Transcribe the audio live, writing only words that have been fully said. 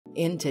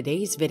In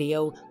today's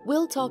video,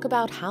 we'll talk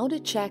about how to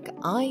check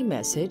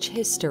iMessage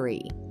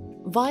history.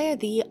 Via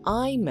the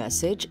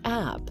iMessage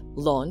app,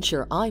 launch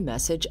your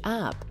iMessage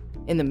app.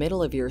 In the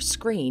middle of your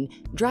screen,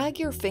 drag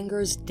your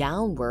fingers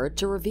downward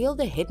to reveal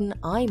the hidden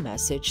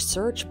iMessage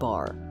search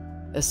bar.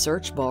 A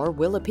search bar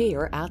will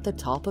appear at the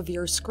top of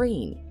your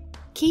screen.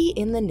 Key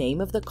in the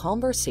name of the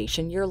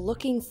conversation you're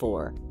looking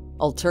for.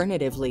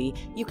 Alternatively,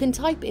 you can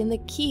type in the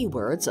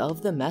keywords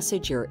of the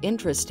message you're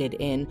interested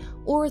in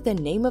or the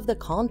name of the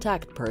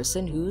contact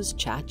person whose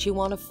chat you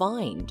want to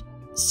find.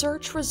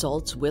 Search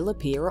results will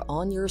appear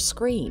on your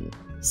screen.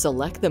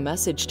 Select the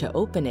message to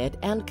open it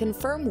and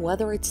confirm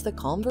whether it's the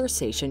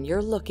conversation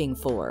you're looking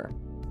for.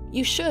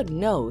 You should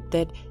note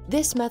that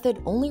this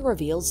method only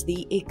reveals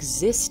the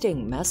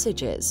existing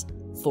messages.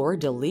 For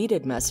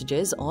deleted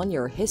messages on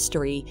your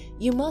history,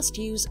 you must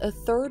use a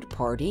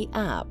third-party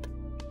app.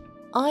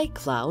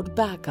 iCloud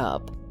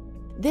Backup.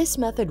 This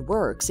method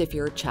works if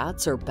your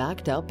chats are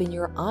backed up in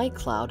your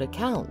iCloud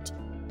account.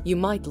 You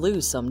might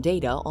lose some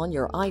data on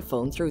your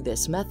iPhone through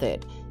this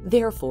method.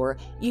 Therefore,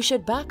 you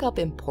should back up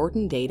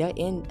important data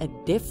in a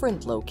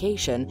different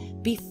location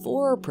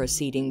before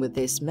proceeding with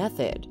this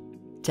method.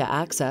 To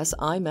access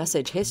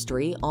iMessage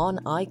history on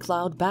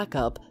iCloud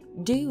Backup,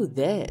 do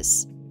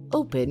this.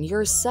 Open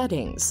your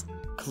settings.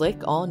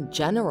 Click on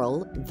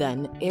General,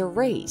 then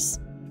Erase.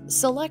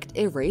 Select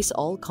Erase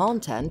all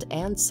content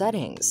and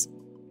settings.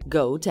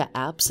 Go to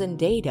Apps and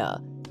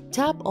Data.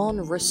 Tap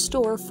on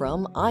Restore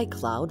from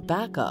iCloud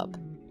Backup.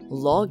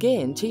 Log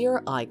in to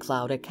your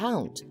iCloud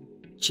account.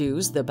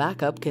 Choose the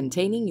backup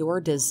containing your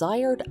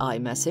desired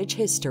iMessage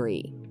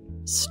history.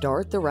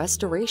 Start the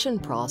restoration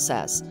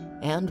process,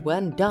 and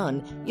when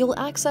done, you'll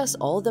access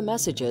all the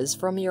messages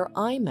from your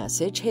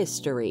iMessage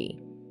history.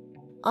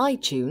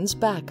 iTunes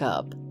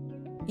Backup.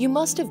 You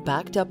must have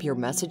backed up your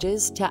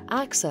messages to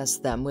access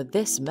them with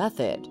this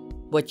method.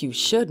 What you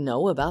should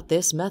know about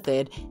this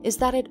method is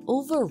that it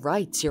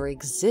overwrites your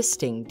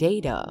existing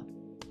data.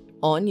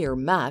 On your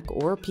Mac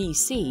or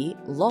PC,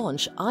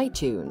 launch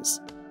iTunes.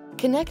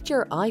 Connect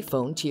your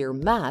iPhone to your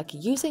Mac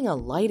using a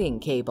Lightning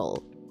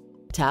cable.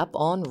 Tap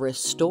on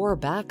Restore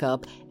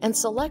Backup and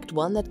select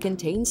one that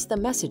contains the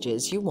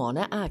messages you want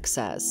to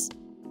access.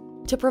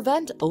 To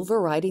prevent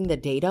overwriting the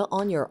data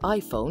on your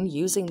iPhone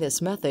using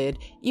this method,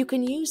 you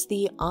can use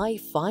the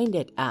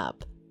iFindIt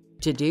app.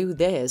 To do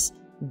this,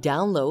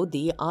 download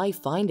the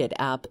iFindIt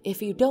app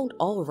if you don't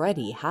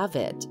already have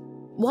it.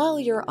 While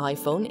your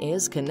iPhone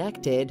is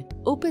connected,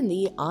 open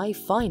the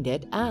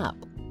iFindIt app.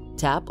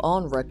 Tap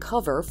on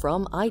Recover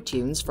from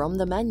iTunes from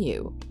the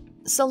menu.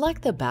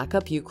 Select the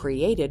backup you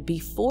created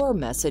before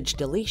message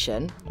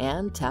deletion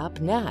and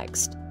tap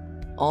Next.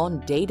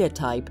 On Data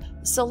Type,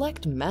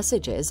 select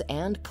Messages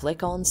and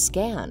click on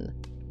Scan.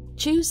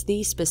 Choose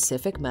the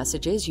specific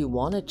messages you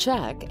want to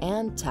check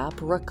and tap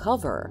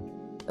Recover.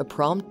 A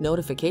prompt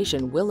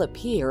notification will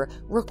appear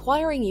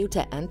requiring you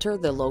to enter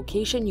the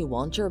location you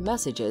want your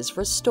messages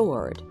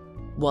restored.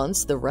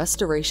 Once the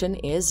restoration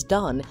is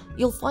done,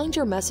 you'll find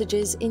your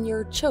messages in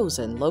your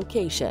chosen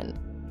location.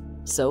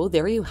 So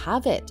there you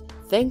have it.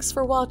 Thanks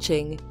for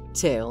watching.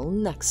 Till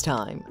next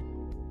time.